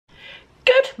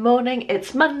morning.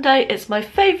 It's Monday. It's my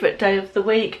favourite day of the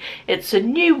week. It's a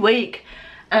new week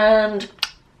and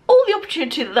all the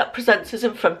opportunity that presents is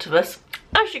in front of us.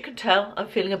 As you can tell, I'm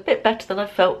feeling a bit better than I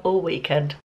felt all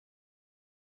weekend.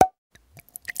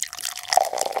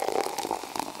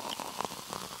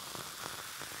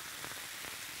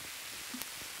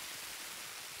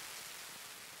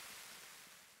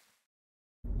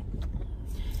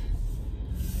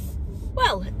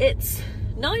 Well, it's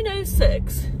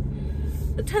 9:06.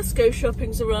 The Tesco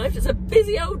shopping's arrived. It's a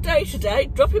busy old day today,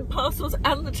 dropping parcels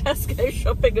and the Tesco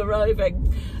shopping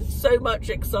arriving. So much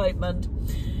excitement.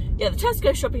 Yeah, the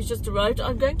Tesco shopping's just arrived.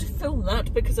 I'm going to film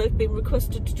that because I've been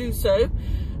requested to do so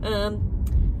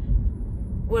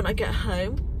when I get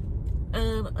home.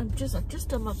 And I've just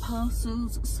done my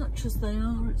parcels, such as they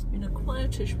are. It's been a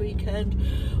quietish weekend,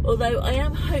 although I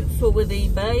am hopeful with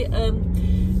eBay.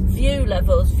 View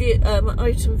levels,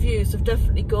 item views have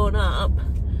definitely gone up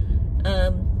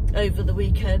over the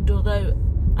weekend, although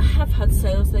I have had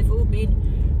sales. They've all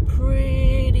been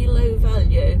pretty low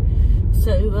value,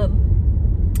 so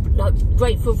I'm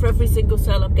grateful for every single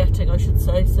sale I'm getting, I should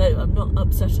say, so I'm not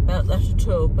upset about that at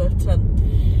all. But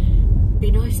be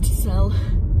nice to sell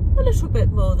a little bit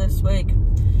more this week.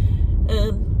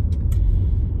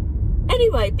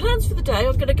 Anyway, plans for the day.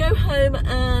 I'm going to go home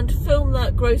and film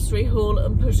that grocery haul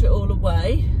and put it all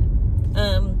away.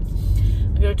 I'm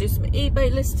going to do some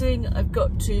eBay listing. I've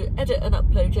got to edit and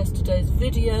upload yesterday's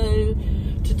video.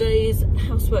 Today's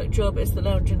housework job is the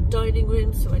lounge and dining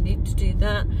room, so I need to do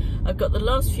that. I've got the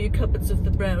last few cupboards of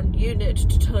the brown unit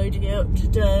to tidy out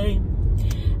today.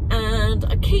 And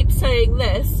I keep saying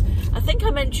this, I think I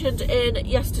mentioned in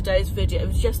yesterday's video, it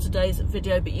was yesterday's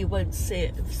video, but you won't see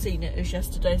it, have seen it as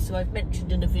yesterday, so I've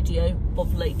mentioned in a video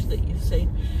of late that you've seen,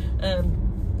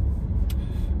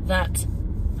 that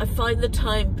I find the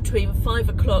time between 5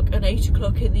 o'clock and 8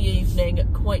 o'clock in the evening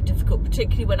quite difficult,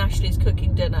 particularly when Ashley's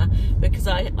cooking dinner, because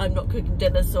I'm not cooking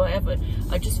dinner, so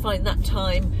I just find that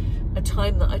time a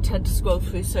time that I tend to scroll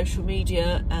through social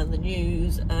media and the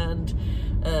news and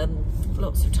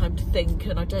lots of time to think,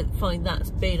 and I don't find that's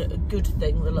been a good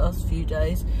thing the last few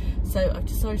days. So I've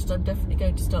decided I'm definitely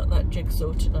going to start that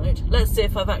jigsaw tonight. Let's see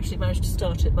if I've actually managed to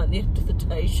start it by the end of the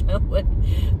day, shall we?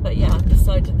 But yeah, I've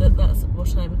decided that that's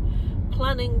what I'm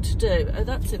planning to do. Oh,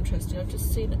 that's interesting. I've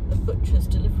just seen a butcher's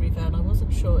delivery van. I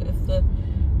wasn't sure if the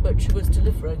butcher was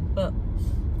delivering, but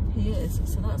he is,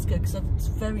 so that's good, because it's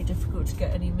very difficult to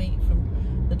get any meat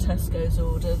from the Tesco's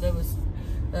order. There was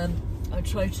I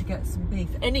tried to get some beef,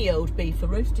 any old beef, a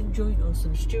roasting joint or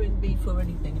some stewing beef or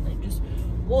anything, and it just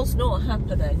was not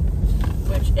happening,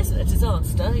 which isn't a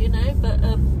disaster, you know, but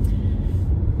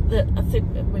I think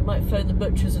we might phone the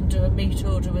butchers and do a meat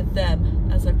order with them,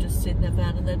 as I've just seen their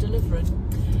van and they're delivering.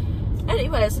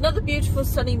 Anyway, it's another beautiful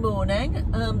sunny morning.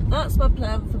 That's my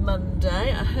plan for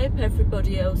Monday. I hope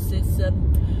everybody else is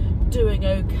doing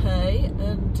okay,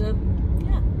 and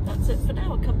yeah, that's it for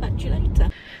now. I'll come back to you later.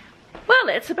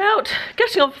 Well, it's about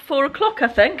getting on for 4 o'clock, I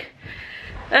think,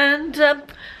 and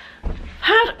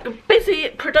had a busy,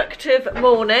 productive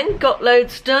morning, got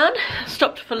loads done,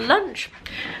 stopped for lunch,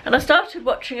 and I started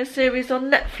watching a series on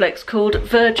Netflix called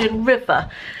Virgin River,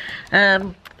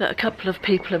 that a couple of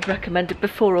people have recommended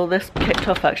before all this kicked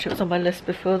off. Actually, it was on my list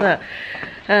before that.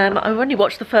 I've only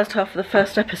watched the first half of the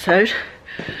first episode,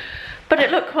 but it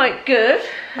looked quite good.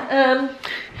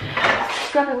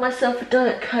 Grabbing myself a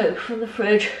Diet Coke from the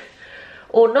fridge,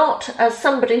 or not, as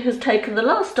somebody has taken the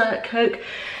last Diet Coke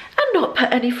and not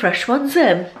put any fresh ones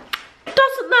in.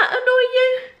 Doesn't that annoy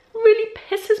you? Really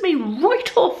pisses me right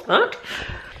off, that.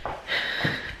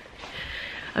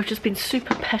 I've just been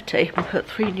super petty and put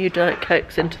 3 new Diet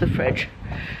Cokes into the fridge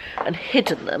and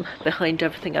hidden them behind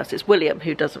everything else. It's William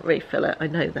who doesn't refill it, I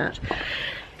know that.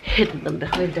 Hidden them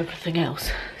behind everything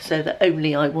else so that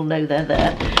only I will know they're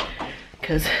there,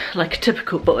 because like a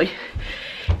typical boy,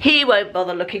 he won't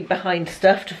bother looking behind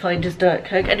stuff to find his Diet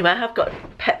Coke. Anyway, I have got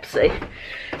Pepsi,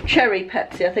 cherry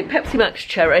Pepsi, I think Pepsi Max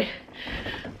cherry,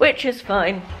 which is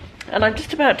fine. And I'm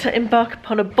just about to embark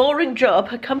upon a boring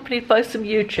job accompanied by some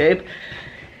YouTube.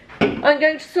 I'm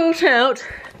going to sort out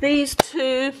these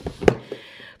 2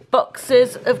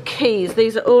 boxes of keys.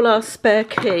 These are all our spare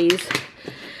keys,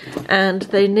 and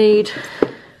they need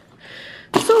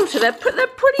sorted. They're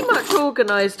pretty much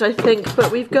organised, I think,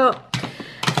 but we've got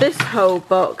this whole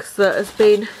box that has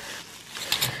been,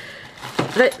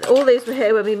 all these were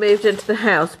here when we moved into the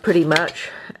house pretty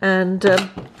much, and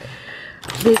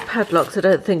these padlocks I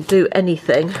don't think do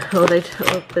anything, or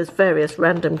there's various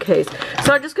random keys,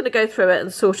 so I'm just going to go through it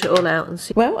and sort it all out and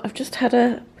see. Well, I've just had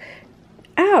a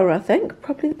hour, I think,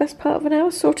 probably the best part of an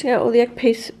hour, sorting out all the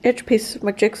edge pieces of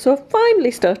my jigsaw.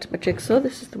 Finally started my jigsaw.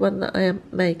 This is the one that I am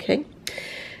making.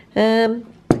 Yeah,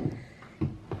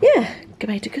 I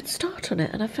made a good start on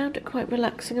it, and I found it quite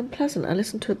relaxing and pleasant. I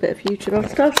listened to a bit of YouTube. I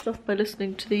started off by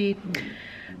listening to the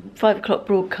 5 o'clock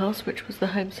broadcast, which was the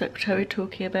Home Secretary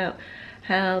talking about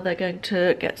how they're going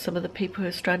to get some of the people who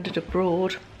are stranded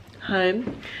abroad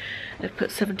home. They've put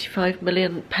 £75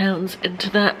 million into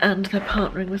that, and they're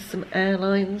partnering with some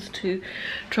airlines to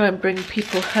try and bring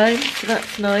people home, so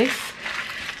that's nice.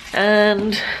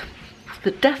 And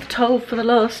the death toll for the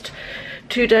last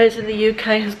 2 days in the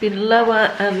UK has been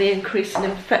lower, and the increase in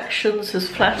infections has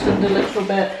flattened a little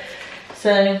bit.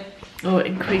 So, or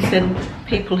increase in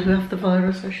people who have the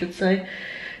virus, I should say.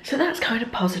 So that's kind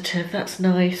of positive, that's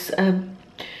nice.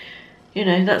 You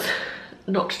know, that's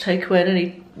not to take away in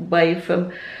any way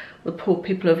from the poor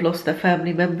people who have lost their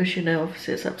family members, you know,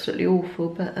 obviously it's absolutely awful.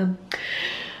 But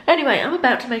anyway, I'm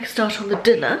about to make a start on the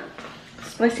dinner.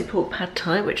 Spicy pork pad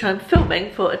thai, which I'm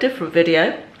filming for a different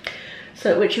video.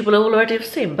 So, which you will all already have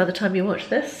seen by the time you watch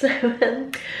this. So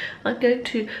I'm going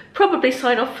to probably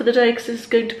sign off for the day, because this is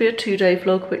going to be a 2-day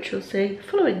vlog, which you'll see the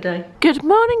following day. Good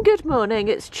morning,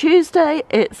 it's Tuesday,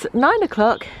 it's 9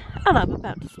 o'clock, and I'm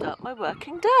about to start my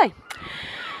working day.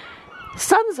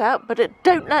 Sun's out, but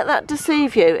don't let that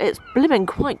deceive you. It's blimmin'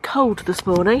 quite cold this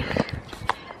morning.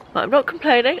 But I'm not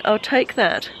complaining, I'll take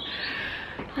that.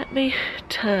 Let me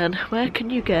turn. Where can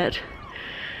you get?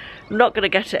 I'm not going to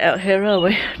get it out here, are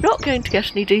we? Not going to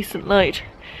get any decent light.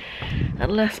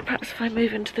 Unless perhaps if I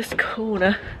move into this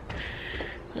corner,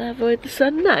 will I avoid the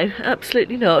sun? No,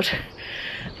 absolutely not.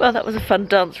 Well, that was a fun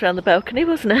dance around the balcony,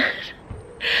 wasn't it?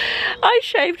 I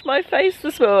shaved my face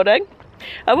this morning.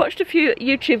 I watched a few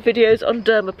YouTube videos on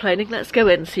dermaplaning. Let's go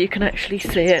in so you can actually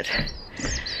see it.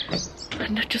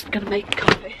 I'm just going to make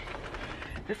coffee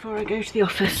before I go to the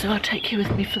office, so I'll take you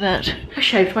with me for that. I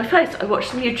shaved my face. I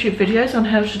watched some YouTube videos on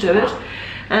how to do it,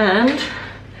 and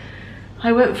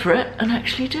I went for it and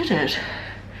actually did it.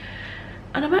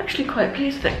 And I'm actually quite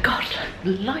pleased with it. God,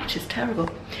 the light is terrible.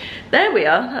 There we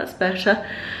are, that's better.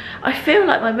 I feel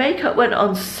like my makeup went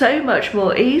on so much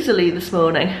more easily this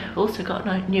morning. I've also got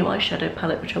a new eyeshadow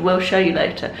palette, which I will show you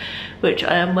later, which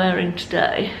I am wearing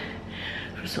today.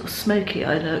 For a sort of smoky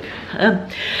eye look.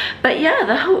 But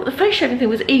yeah, the face shaving thing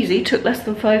was easy, took less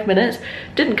than 5 minutes.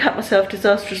 Didn't cut myself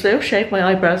disastrously or shave my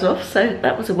eyebrows off, so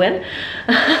that was a win.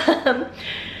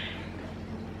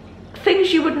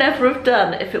 Things you would never have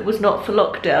done if it was not for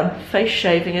lockdown. Face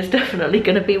shaving is definitely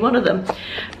going to be one of them.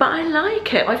 But I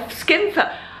like it.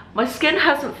 My skin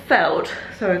hasn't felt,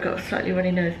 sorry, I've got a slightly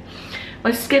runny nose.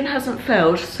 My skin hasn't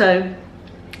felt so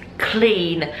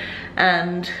clean,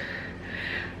 and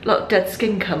a lot of dead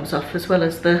skin comes off, as well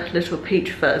as the little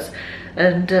peach fuzz.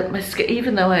 And my skin,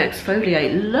 even though I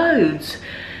exfoliate loads,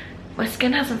 my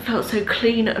skin hasn't felt so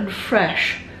clean and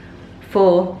fresh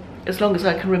for as long as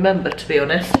I can remember, to be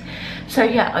honest. So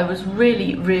yeah, I was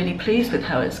really, really pleased with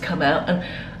how it's come out. And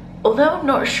although I'm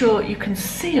not sure you can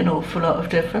see an awful lot of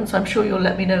difference, I'm sure you'll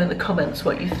let me know in the comments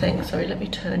what you think. Sorry, let me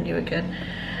turn you again.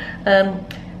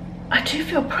 I do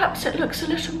feel perhaps it looks a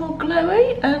little more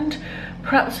glowy, and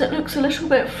perhaps it looks a little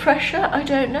bit fresher, I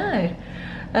don't know.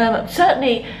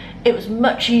 Certainly it was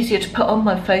much easier to put on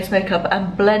my face makeup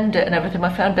and blend it and everything.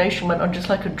 My foundation went on just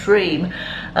like a dream.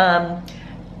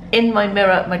 In my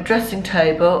mirror at my dressing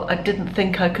table, I didn't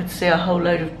think I could see a whole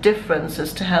load of difference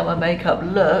as to how my makeup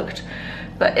looked.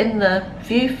 But in the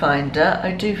viewfinder,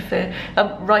 I do feel,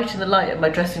 I'm right in the light at my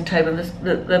dressing table, there's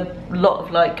a lot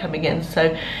of light coming in,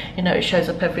 so, you know, it shows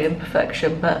up every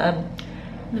imperfection. But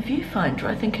in the viewfinder,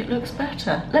 I think it looks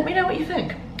better. Let me know what you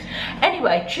think.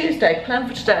 Anyway, Tuesday, plan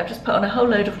for today, I've just put on a whole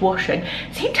load of washing.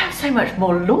 Seemed to have so much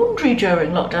more laundry during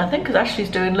lockdown, I think, because Ashley's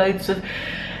doing loads of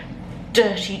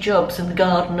dirty jobs in the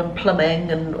garden and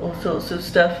plumbing and all sorts of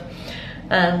stuff.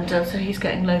 And so he's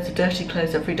getting loads of dirty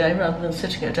clothes every day rather than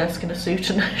sitting at a desk in a suit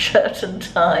and a shirt and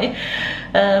tie.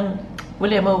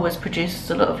 William always produces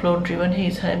a lot of laundry when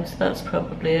he's home, so that's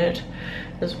probably it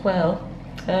as well.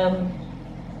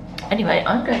 Anyway,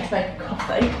 I'm going to make a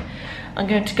coffee. I'm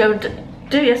going to go and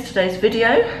do yesterday's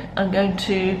video. I'm going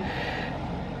to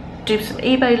do some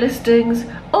eBay listings,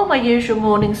 all my usual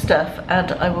morning stuff,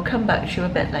 and I will come back to you a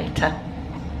bit later.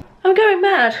 I'm going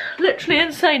mad, literally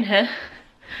insane here.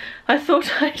 I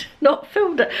thought I'd not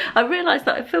filmed it. I realised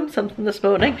that I filmed something this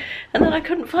morning and then I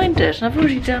couldn't find it, and I've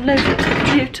already downloaded it to the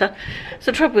computer. It's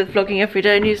the trouble with vlogging every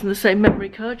day and using the same memory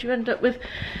card. You end up with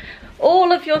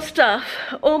all of your stuff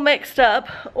all mixed up,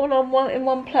 all in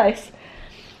one place,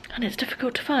 and it's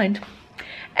difficult to find.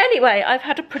 Anyway, I've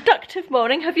had a productive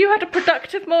morning. Have you had a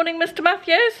productive morning, Mr.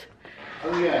 Matthews?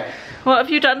 Oh yes. What have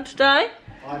you done today?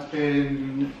 I've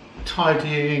been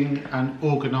tidying and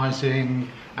organising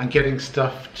and getting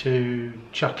stuff to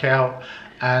chuck out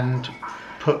and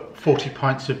put 40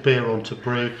 pints of beer onto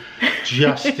brew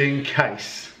just in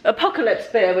case. Apocalypse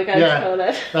beer, we're going to call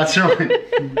it. That's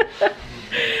right.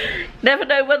 Never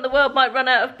know when the world might run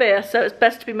out of beer, so it's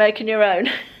best to be making your own.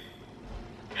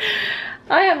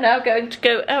 I am now going to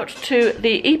go out to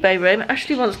the eBay room.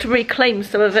 Ashley wants to reclaim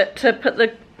some of it to put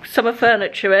the summer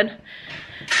furniture in.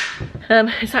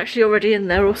 It's actually already in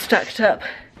there, all stacked up.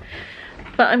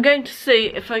 But I'm going to see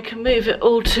if I can move it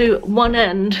all to one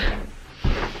end.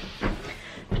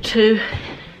 To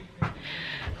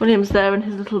William's there in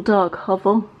his little dog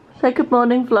hovel. Say good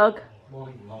morning, vlog.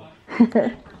 Morning, vlog.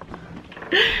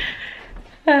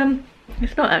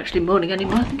 It's not actually morning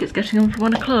anymore. I think it's getting on for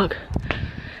 1 o'clock.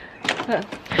 I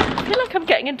feel like I'm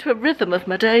getting into a rhythm of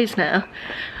my days now.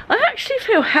 I actually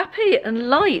feel happy and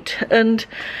light and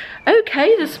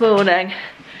okay this morning,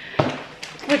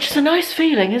 which is a nice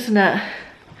feeling, isn't it?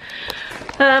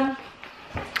 Yeah,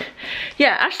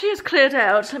 Ashley has cleared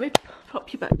out. Let me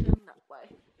prop you back down that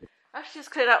way. Ashley has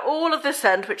cleared out all of this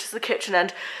end, which is the kitchen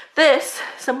end. This,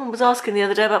 someone was asking the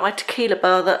other day about my tequila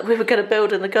bar that we were going to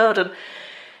build in the garden.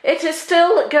 It is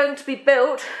still going to be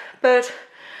built, but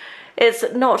it's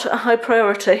not a high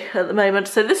priority at the moment.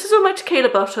 So this is all my tequila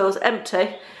bottles,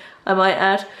 empty, I might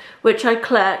add, which I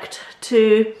collect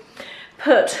to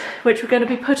put, which we're going to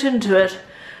be put into it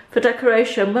for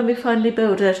decoration when we finally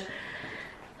build it.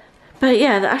 But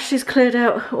yeah, Ashley's cleared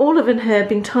out all of in here,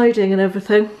 been tidying and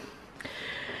everything.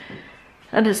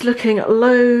 And it's looking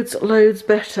loads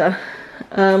better.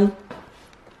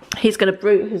 He's going to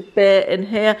brew his beer in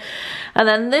here. And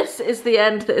then this is the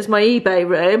end that is my eBay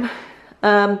room.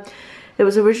 It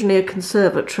was originally a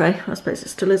conservatory. I suppose it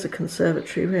still is a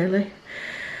conservatory, really.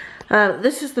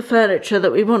 This is the furniture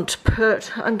that we want to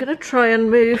put. I'm going to try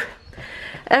and move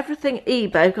everything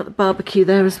eBay. I've got the barbecue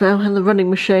there as well and the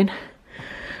running machine.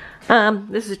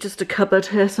 This is just a cupboard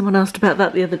here. Someone asked about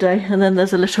that the other day. And then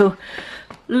there's a little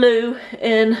loo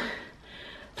in.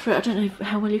 I don't know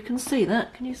how well you can see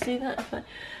that. Can you see that?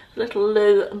 Little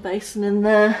loo and basin in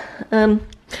there.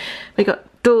 We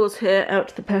got doors here out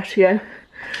to the patio.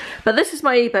 But this is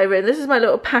my eBay room. This is my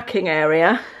little packing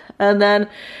area. And then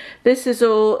this is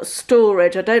all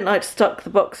storage. I don't like to stock the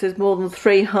boxes more than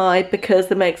 3 high because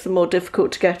that makes them more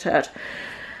difficult to get at.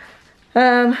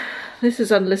 This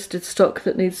is unlisted stock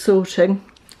that needs sorting.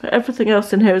 But everything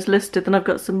else in here is listed. Then I've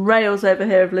got some rails over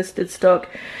here of listed stock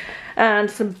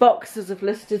and some boxes of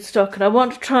listed stock. And I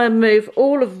want to try and move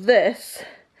all of this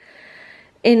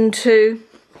into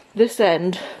this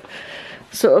end,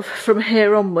 sort of from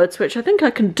here onwards, which I think I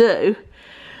can do,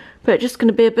 but it's just going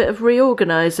to be a bit of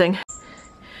reorganising.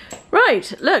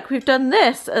 Right, look, we've done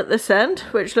this at this end,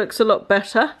 which looks a lot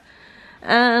better,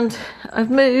 and I've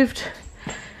moved,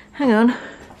 hang on,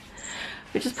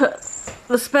 we just put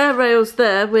the spare rails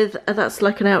there with, that's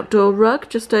like an outdoor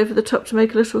rug just over the top to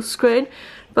make a little screen.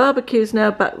 Barbecue's now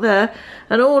back there,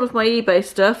 and all of my eBay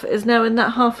stuff is now in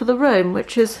that half of the room,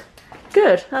 which is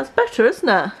good. That's better, isn't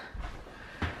it?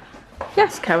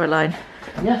 Yes, Caroline.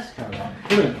 Yes, Caroline.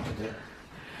 Brilliant idea.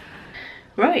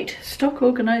 Right, stock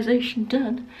organisation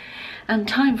done, and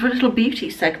time for a little beauty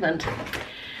segment.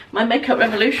 My Makeup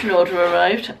Revolution order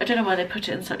arrived. I don't know why they put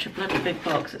it in such a bloody big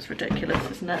box. It's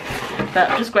ridiculous, isn't it? But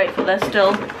I'm just grateful they're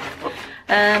still,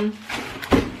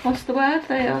 what's the word?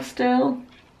 They are still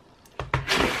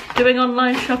doing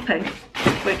online shopping,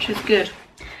 which is good.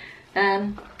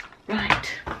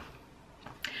 Right.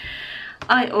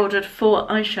 I ordered 4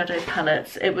 eyeshadow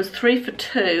palettes. It was 3 for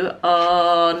 2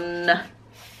 on...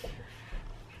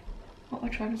 What am I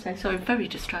trying to say? Sorry, I'm very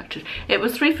distracted. It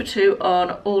was 3 for 2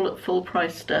 on all full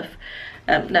price stuff.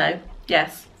 Three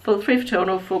for 2 on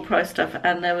all full price stuff,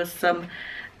 and there was some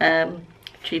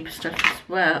cheaper stuff as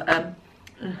well.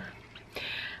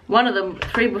 One of them,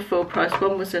 3 were full price,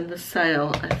 1 was in the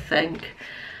sale, I think.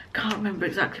 Can't remember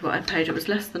exactly what I paid. It was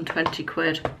less than 20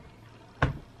 quid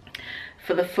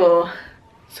for the 4.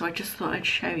 So I just thought I'd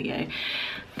show you.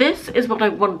 This is what I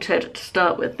wanted to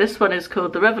start with. This one is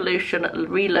called the Revolution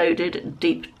Reloaded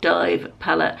Deep Dive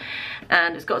Palette.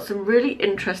 And it's got some really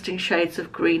interesting shades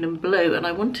of green and blue. And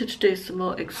I wanted to do some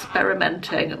more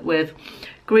experimenting with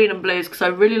green and blues because I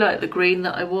really like the green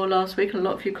that I wore last week. A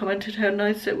lot of you commented how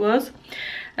nice it was.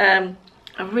 I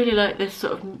really like this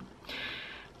sort of,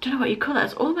 I don't know what you call that,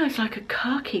 it's almost like a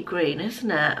khaki green,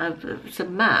 isn't it? It's a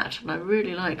matte, and I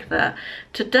really like that.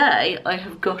 Today I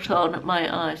have got on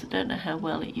my eyes, I don't know how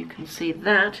well you can see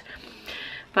that,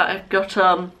 but I've got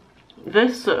on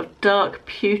this sort of dark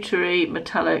pewtery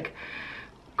metallic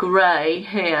grey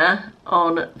here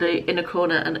on the inner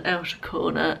corner and outer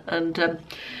corner, and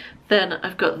then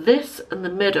I've got this in the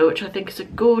middle, which I think is a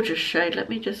gorgeous shade. Let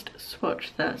me just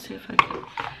swatch that, see if I can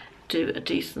do a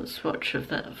decent swatch of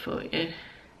that for you.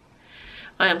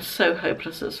 I am so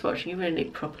hopeless at swatching. You really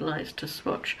need proper lights to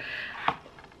swatch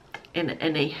in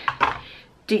any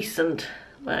decent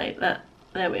way.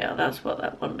 There we are, that's what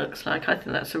that one looks like. I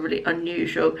think that's a really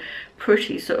unusual,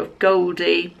 pretty sort of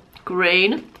goldy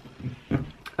green.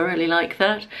 I really like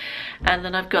that. And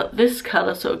then I've got this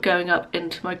colour sort of going up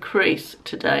into my crease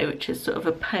today, which is sort of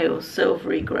a pale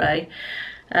silvery grey.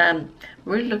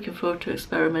 Really looking forward to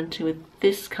experimenting with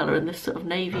this colour and this sort of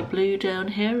navy blue down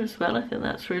here as well. I think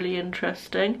that's really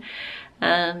interesting.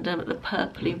 And the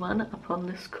purpley one up on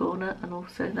this corner, and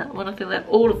also that one. I think that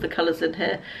all of the colours in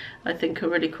here I think are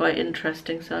really quite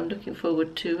interesting, so I'm looking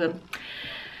forward to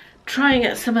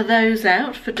trying some of those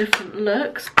out for different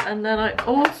looks. And then I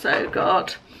also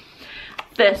got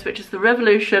this, which is the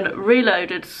Revolution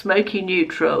Reloaded Smoky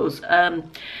Neutrals.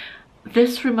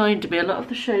 This reminded me, a lot of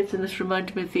the shades in this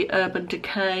reminded me of the Urban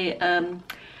Decay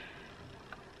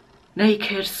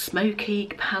Naked Smoky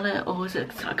palette, or is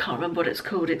it, I can't remember what it's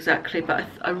called exactly, but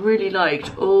I really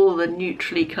liked all the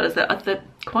neutrally colours. They're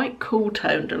quite cool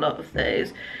toned, a lot of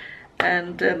these,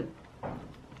 and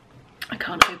I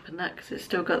can't open that because it's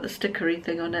still got the stickery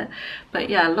thing on it. But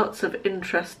yeah, lots of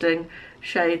interesting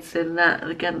shades in that.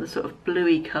 And again, the sort of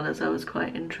bluey colours I was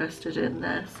quite interested in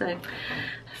there. So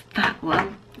that's that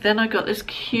one. Then I got this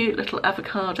cute little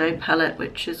avocado palette,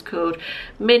 which is called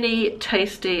Mini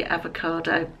Tasty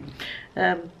Avocado.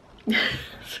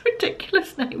 It's a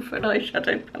ridiculous name for an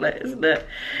eyeshadow palette, isn't it?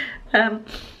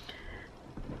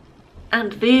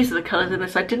 And these are the colours in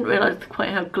this. I didn't realise quite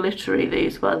how glittery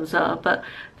these ones are, but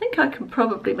I think I can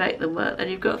probably make them work. And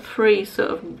you've got three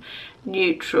sort of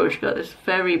neutrals. You've got this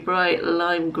very bright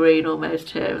lime green almost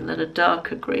here, and then a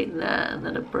darker green there, and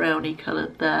then a browny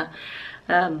coloured there.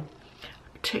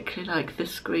 Particularly like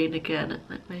this green again.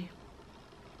 I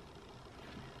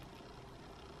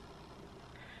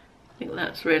think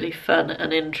that's really fun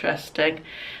and interesting.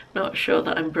 Not sure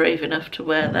that I'm brave enough to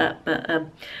wear that, but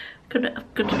I'm going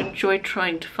to enjoy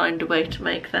trying to find a way to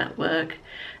make that work.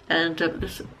 And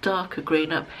this darker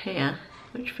green up here,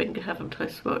 which finger haven't I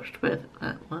swatched with?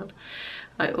 That one,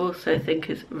 I also think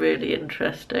is really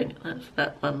interesting. That's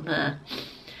that one there.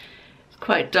 It's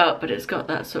quite dark, but it's got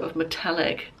that sort of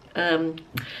metallic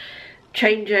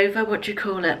changeover, what do you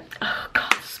call it? Oh,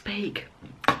 can't speak.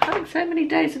 I'm having so many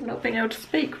days of not being able to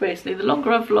speak recently. The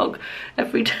longer I vlog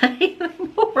every day, the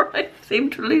more I seem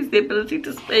to lose the ability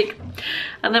to speak.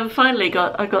 And then finally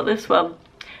I got this one.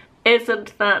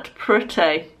 Isn't that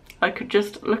pretty? I could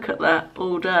just look at that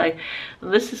all day.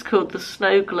 And this is called the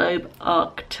Snow Globe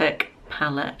Arctic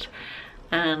palette,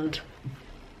 and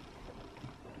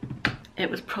it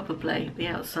was probably the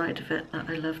outside of it that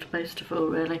I loved most of all,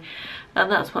 really. And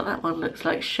that's what that one looks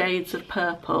like, shades of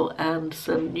purple and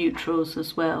some neutrals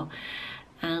as well.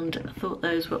 And I thought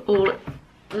those were all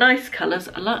nice colours.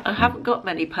 I haven't got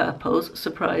many purples,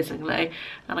 surprisingly,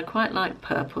 and I quite like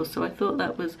purple, so I thought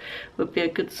that would be a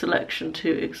good selection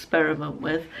to experiment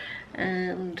with.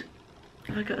 And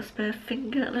have I got a spare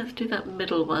finger? Let's do that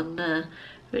middle one there,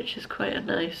 which is quite a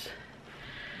nice...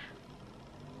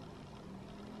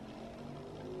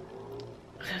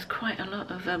 There's quite a lot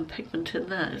of pigment in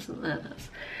that, isn't there? That's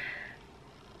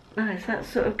nice. That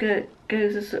sort of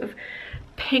goes a sort of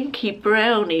pinky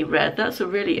browny red. That's a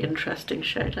really interesting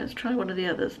shade. Let's try one of the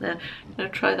others now. I'm going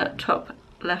to try that top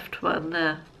left one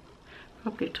there.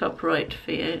 Probably top right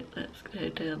for you. Let's go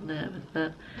down there with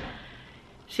that.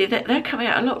 See, they're coming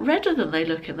out a lot redder than they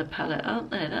look in the palette,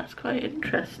 aren't they? That's quite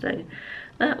interesting.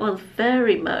 That one's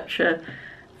very much a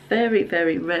very,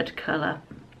 very red colour.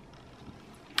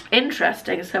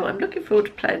 Interesting, so I'm looking forward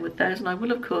to playing with those, and I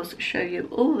will of course show you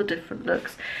all the different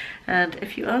looks. And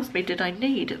if you ask me, did I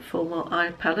need 4 more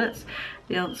eye palettes,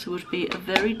 the answer would be a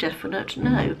very definite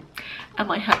no.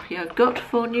 Am I happy I've got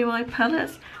 4 new eye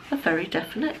palettes? A very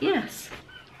definite yes.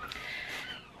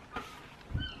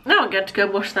 Now I'm going to go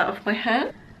and wash that off my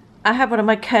hair. I had one of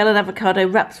my kale and avocado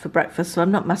wraps for breakfast, so I'm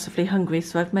not massively hungry,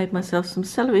 so I've made myself some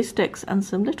celery sticks and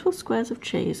some little squares of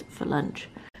cheese for lunch.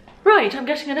 Right, I'm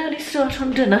getting an early start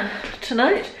on dinner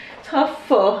tonight. It's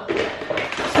 4:30,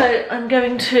 so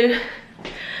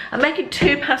I'm making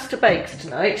 2 pasta bakes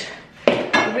tonight.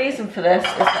 The reason for this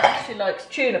is that Ashley likes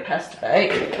tuna pasta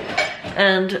bake,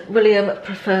 and William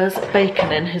prefers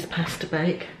bacon in his pasta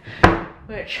bake,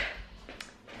 which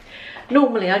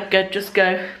normally I'd just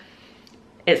go,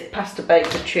 it's pasta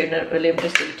baked with tuna, William,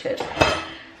 just eat it.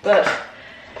 But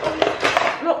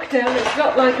lockdown, it's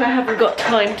not like I haven't got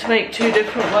time to make 2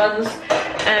 different ones.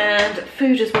 And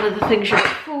food is one of the things you look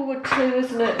forward to,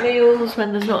 isn't it? Meals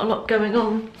when there's not a lot going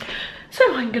on.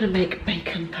 So I'm going to make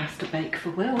bacon pasta bake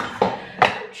for Will.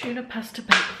 Tuna pasta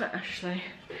bake for Ashley.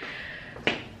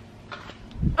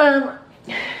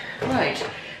 Right,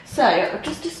 so I've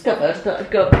just discovered that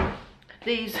I've got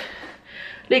these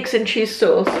leeks and cheese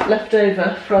sauce left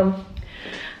over from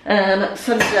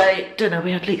Sunday dinner.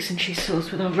 We had leeks and cheese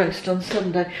sauce with our roast on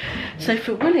Sunday. So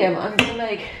for William, I'm going to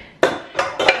make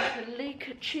a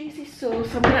leek cheesy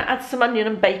sauce. I'm going to add some onion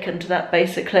and bacon to that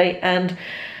basically, and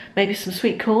maybe some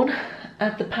sweet corn.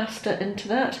 Add the pasta into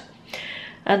that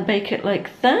and bake it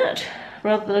like that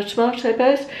rather than a tomato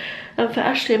base. And for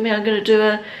Ashley and me, I'm going to do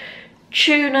a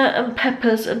tuna and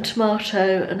peppers and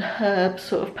tomato and herb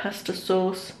sort of pasta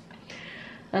sauce,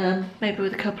 maybe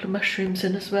with a couple of mushrooms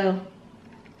in as well.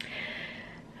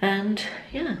 And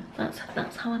yeah, that's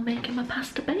how I'm making my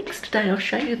pasta bakes today. I'll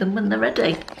show you them when they're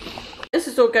ready. This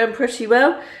is all going pretty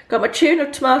well. Got my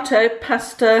tuna tomato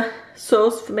pasta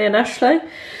sauce for me and Ashley,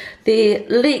 the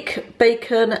leek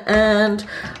bacon, and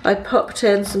I popped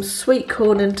in some sweet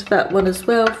corn into that one as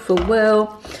well for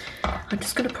Will. I'm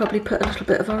just going to probably put a little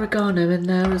bit of oregano in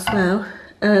there as well.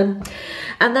 And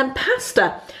then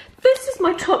pasta. This is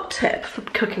my top tip for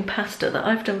cooking pasta that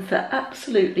I've done for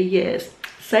absolutely years.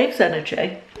 Saves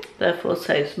energy, therefore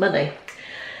saves money.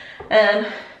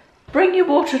 Bring your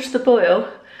water to the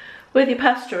boil with your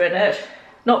pasta in it,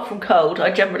 not from cold.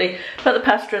 I generally put the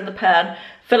pasta in the pan,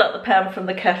 fill up the pan from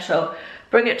the kettle,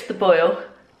 bring it to the boil,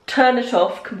 turn it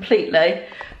off completely,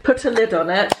 put a lid on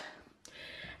it,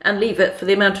 and leave it for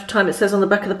the amount of time it says on the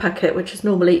back of the packet, which is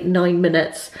normally 9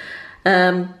 minutes.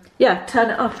 Yeah, turn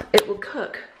it off, it will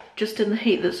cook just in the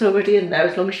heat that's already in there,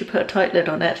 as long as you put a tight lid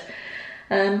on it.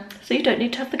 So you don't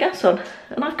need to have the gas on.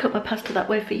 And I've cooked my pasta that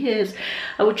way for years.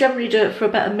 I would generally do it for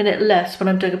about a minute less when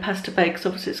I'm doing a pasta bake, because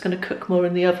obviously it's going to cook more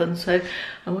in the oven, so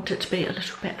I want it to be a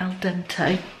little bit al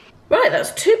dente. Right,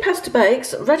 that's 2 pasta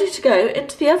bakes ready to go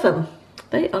into the oven.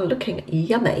 They are looking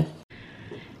yummy.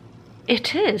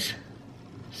 It is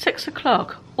 6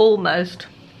 o'clock, almost,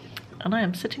 and I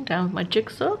am sitting down with my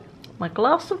jigsaw, my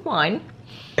glass of wine,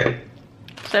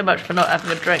 so much for not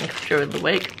having a drink during the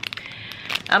week,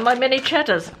 and my mini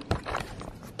cheddars.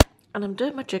 And I'm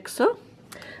doing my jigsaw.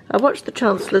 I watched the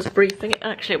Chancellor's briefing.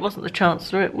 Actually, it wasn't the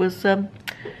Chancellor, it was,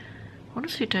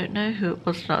 honestly don't know who it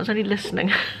was. I was only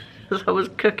listening as I was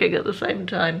cooking at the same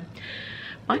time.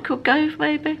 Michael Gove,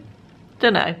 maybe?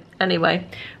 Don't know. Anyway,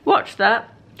 watched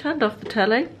that, turned off the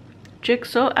telly.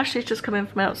 Jigsaw. Ashley's just come in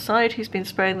from outside. He's been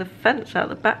spraying the fence out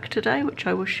the back today, which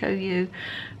I will show you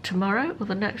tomorrow or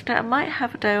the next day. I might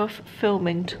have a day off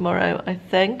filming tomorrow, I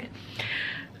think,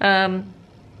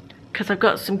 because I've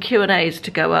got some Q&As to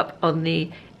go up on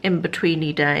the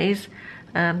in-betweeny days.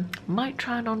 Might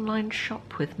try an online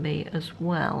shop with me as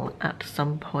well at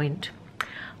some point.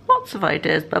 Lots of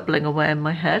ideas bubbling away in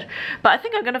my head, but I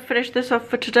think I'm going to finish this off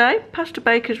for today. Pasta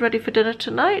bake is ready for dinner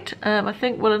tonight. I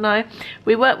think Will and I,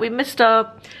 we were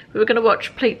going to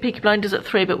watch Peaky Blinders at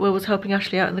 3, but Will was helping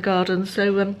Ashley out in the garden,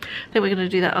 so I think we're going to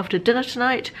do that after dinner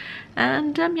tonight.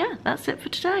 And yeah, that's it for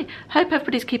today. Hope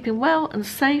everybody's keeping well and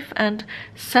safe and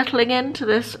settling into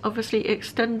this obviously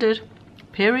extended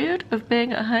period of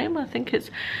being at home. I think it's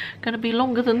going to be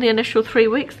longer than the initial 3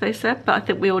 weeks they said, but I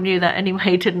think we all knew that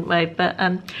anyway, didn't we? But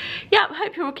yeah, I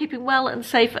hope you're all keeping well and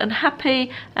safe and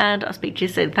happy, and I'll speak to you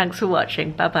soon. Thanks for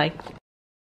watching. Bye bye.